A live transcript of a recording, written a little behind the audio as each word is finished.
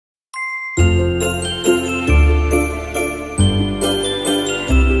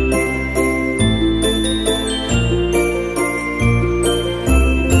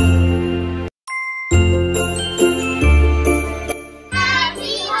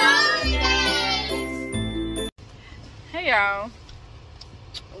y'all,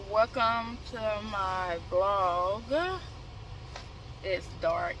 welcome to my vlog. It's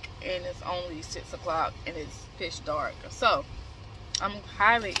dark and it's only 6 o'clock and it's pitch dark, so I'm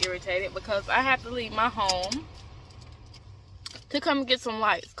highly irritated because I have to leave my home to come and get some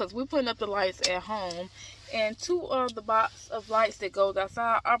lights because we're putting up the lights at home and 2 of the box of lights that goes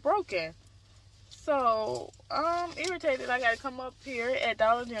outside are broken. So I'm irritated. I gotta come up here at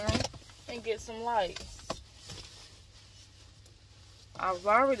Dollar General and get some lights. I was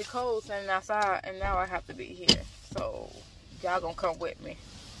already cold standing outside and now I have to be here. So y'all gonna come with me.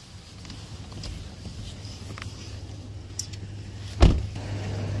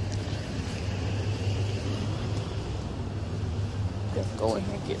 Let's go in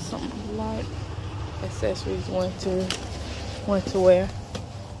here and get some light accessories, winter wear.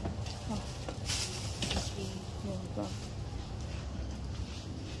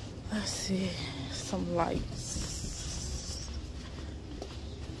 Let's see, some lights.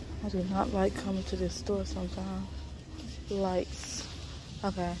 I do not like coming to this store sometimes. Lights.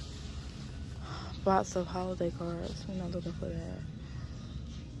 Okay. Box of holiday cards. We're not looking for that.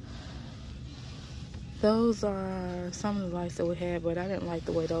 Those are some of the lights that we had, but I didn't like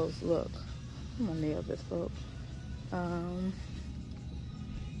the way those look. I'm gonna nail this up.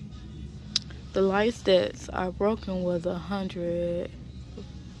 The lights that are broken was 100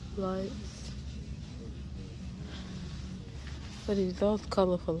 lights. But those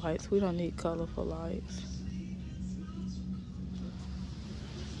colorful lights, we don't need colorful lights.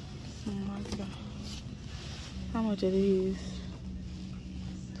 Oh my God. How much are these?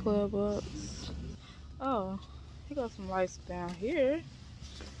 12 bucks. Oh, you got some lights down here.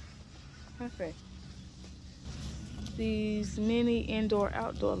 Okay. These mini indoor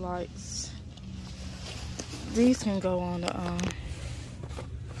outdoor lights. These can go on the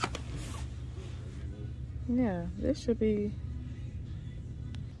yeah, this should be,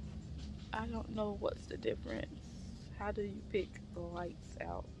 I don't know what's the difference. How do you pick the lights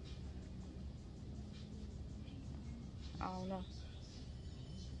out? I don't know.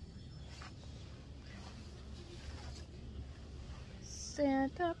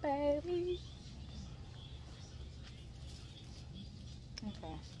 Santa baby.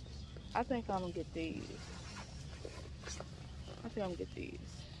 Okay. I think I'm gonna get these. I think I'm gonna get these.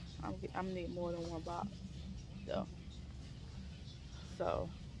 I'm gonna need more than one box though. So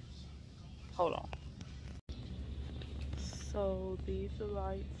hold on. So these are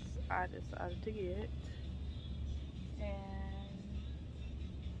lights I decided to get, and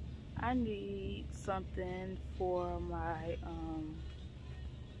I need something for my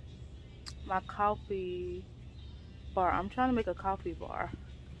my coffee bar. I'm trying to make a coffee bar,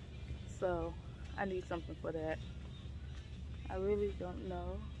 so I need something for that. I really don't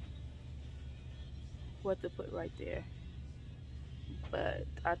know what to put right there, but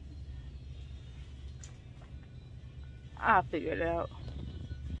I'll figure it out.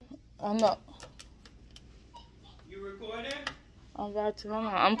 I'm not. You recording? I'm about to. Hold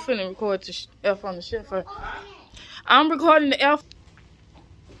on. I'm finna record the F on the shifter. I'm recording the F.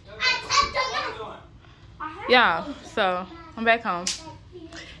 Yeah, so I'm back home.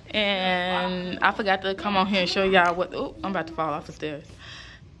 And I forgot to come on here and show y'all what. Oh, I'm about to fall off the stairs.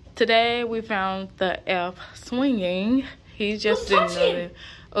 Today we found the F swinging. He's just sitting there.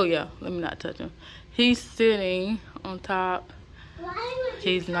 Oh yeah, let me not touch him. He's sitting on top.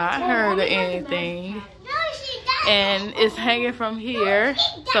 He's not hurt or anything. And it's hanging from here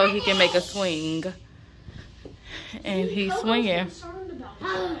so he can make a swing. And he's swinging.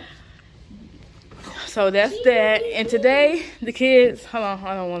 So that's that. And today the kids, hold on,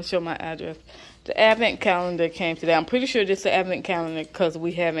 I don't want to show my address. The advent calendar came today. I'm pretty sure this is the advent calendar because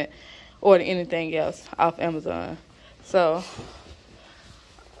we haven't ordered anything else off Amazon. So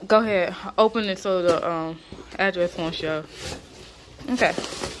go ahead, open it so the address won't show. Okay.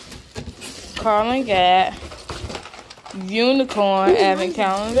 Carlin got unicorn advent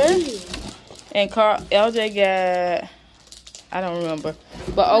calendar, and LJ got, I don't remember,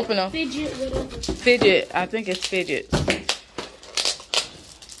 but open them. Fidget, I think it's fidget.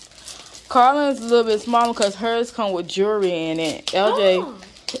 Carlin's a little bit smaller because hers come with jewelry in it.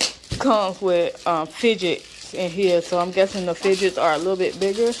 LJ comes with fidgets in here, so I'm guessing the fidgets are a little bit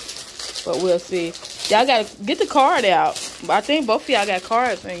bigger, but we'll see. Y'all gotta get the card out. But I think both of y'all got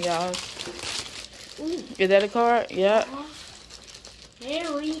cards in y'all. Is that a card? Yeah.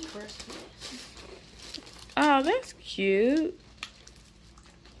 Merry Christmas. Oh, that's cute.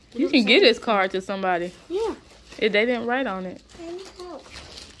 You can get this card to somebody. Yeah. If they didn't write on it.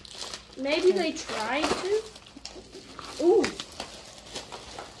 Maybe they tried to. Ooh.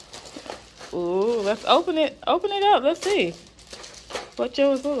 Ooh, Let's open it. Open it up. Let's see what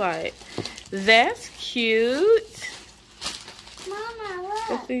yours look like. That's cute. Mama, look.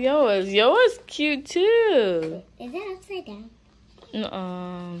 Let's see yours. Yours cute too. Is that upside down?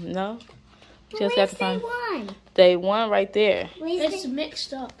 No. But Just where's got to find. day one? Day one right there. It's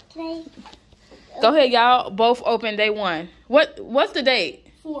mixed up. day Go ahead, y'all. Both open day one. What's the date?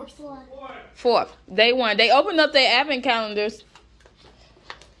 4th. 4th. Day one. They opened up their advent calendars.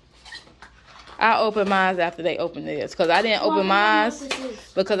 I'll open mine after they open theirs. Because I didn't open mine.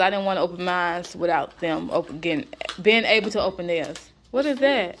 Because I didn't want to open mine without them being able to open theirs. What is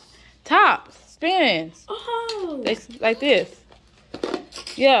that? Tops. Spins. Oh. Like this.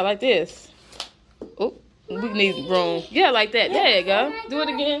 Yeah, like this. Oh, we need room. Yeah, like that. There you go. Do it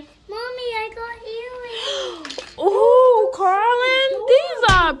again. Mommy, I got earrings. Oh, Carlin, these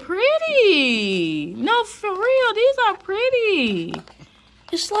are pretty. No, for real, these are pretty.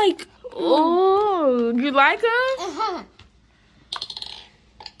 It's like, Oh, you like them? Uh-huh.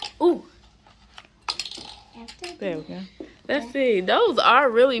 oh, There we go. Let's see. Those are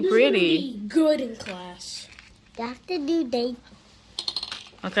really pretty. good in class. You have to do day.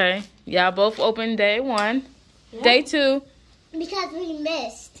 Okay. Y'all both open day one. Yeah. Day two. Because we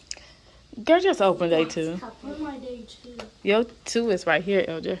missed. Girl, just open day two. Where's my day 2? Your 2 is right here,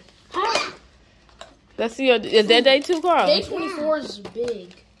 Elder. Ah, Let's see. Is that day 2, Carl? day 24 is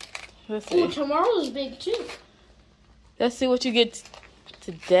big. Let's Oh, see. tomorrow is big too. Let's see what you get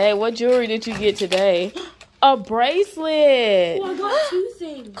today. What jewelry did you get today? A bracelet. Oh, I got 2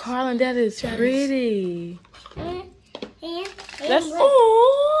 things. Carlin, that is pretty. And That's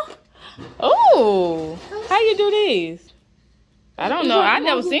oh. How you do these? I don't know. I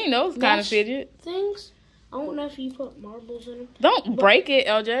never seen those kind of fidget. Things. I don't know if you put marbles in them. Don't break it,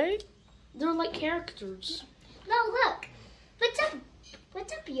 LJ. They're like characters. no, look. What's up?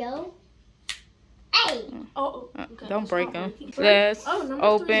 What's up, yo? Hey. Oh, okay. Don't Let's break not them. break it. Let's Oh, number 3 is a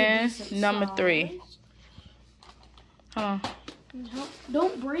open decent number size. 3. Hold on.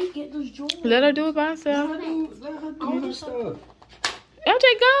 Don't break it. There's jewelry. Let her do it by herself. Let her do her stuff. LJ,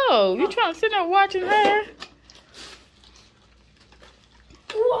 go. You trying to sit there watching her?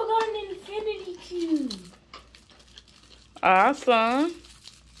 Oh, I got an infinity cube. Awesome.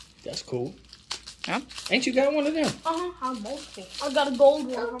 That's cool. Yeah. Ain't you got one of them? I have multiple. I got a gold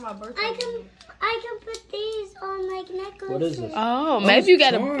one for my birthday. I can put these on like necklaces. What is it? Oh, it's maybe you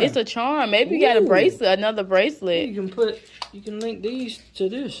got charm. it's a charm. Maybe you got a Ooh. bracelet, another bracelet. You can link these to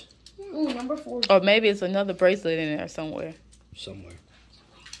this Ooh, number 4. Or maybe it's another bracelet in there somewhere. somewhere.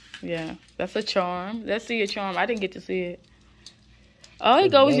 Yeah, that's a charm. Let's see your charm. I didn't get to see it. Oh,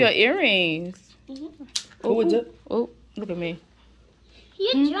 it goes your earrings. Who is it? Oh, look at me.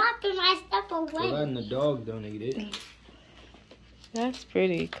 You're dropping my stuff away. Providing the dog don't eat it. That's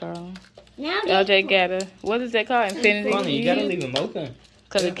pretty, Carl. Now LJ got a, what is that called? Infinity? Funny, you gotta leave them open.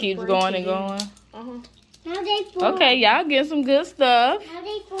 Because it keeps going and going. Now day 4. Okay, y'all get some good stuff. Now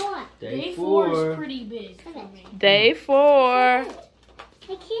day 4. Day 4 is pretty big for me. Day 4. I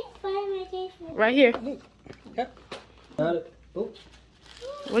can't find my day 4. Right here. Got it. Oh,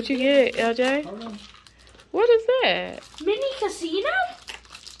 What you get, LJ? hold on. What is that? Mini casino?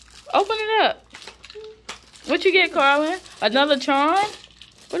 Open it up. What you get, Carlin? Another charm?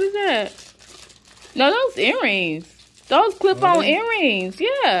 What is that? No, those earrings. Those clip-on Really? earrings.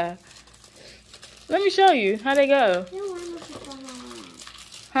 Yeah. Let me show you how they go.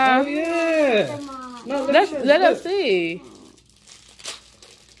 Huh? Oh yeah. No, Let us see.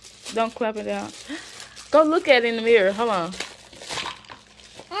 Don't clap it out. Go look at it in the mirror. Hold on.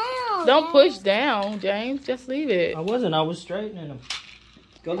 Don't push down, James. Just leave it. I wasn't. I was straightening them.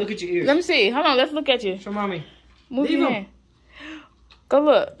 Go look at your ears. Let me see. Hold on. Let's look at you. Show mommy. Move Leave your 'em. hand. Go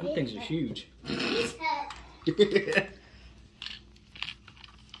look. Them things are huge.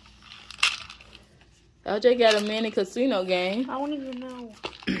 LJ got a mini casino game. I don't even know.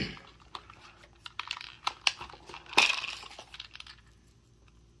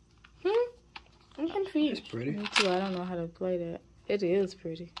 I'm It's confused. pretty. Me too. I don't know how to play that. It is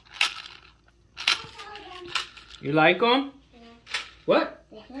pretty. You like them? What?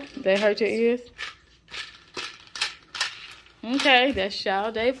 They hurt your ears? Okay, that's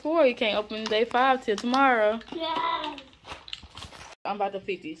y'all day 4. You can't open day 5 till tomorrow. Yeah. I'm about to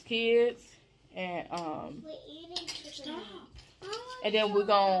feed these kids, and and then we're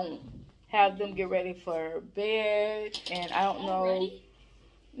gonna have them get ready for bed. And I don't know. Already?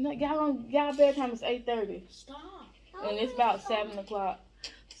 No, y'all bedtime is 8:30, Stop. and it's about 7 o'clock.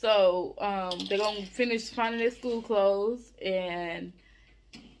 So they're gonna finish finding their school clothes, and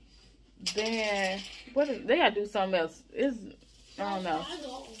then they gotta do something else. I don't know.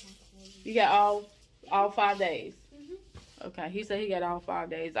 You got all All 5 days. Okay, he said he got all 5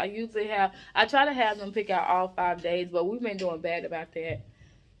 days. I try to have them pick out all 5 days, but we've been doing bad about that.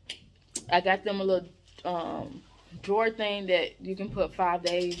 I got them a little drawer thing that you can put 5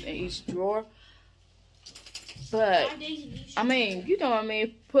 days in each drawer. But, 5 days in each. I mean, you know what I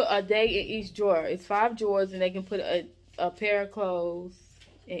mean? Put a day in each drawer. It's 5 drawers, and they can put a pair of clothes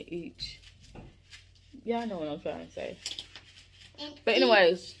in each. Y'all know what I'm trying to say. But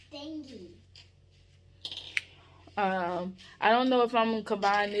anyways, I don't know if I'm gonna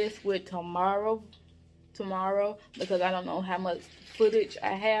combine this with tomorrow because I don't know how much footage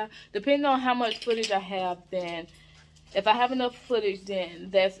I have. Depending on how much footage I have, then if I have enough footage, then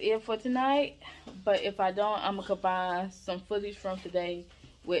that's it for tonight. But if I don't, I'm gonna combine some footage from today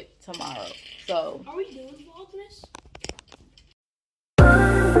with tomorrow. So Are we doing Vlogmas?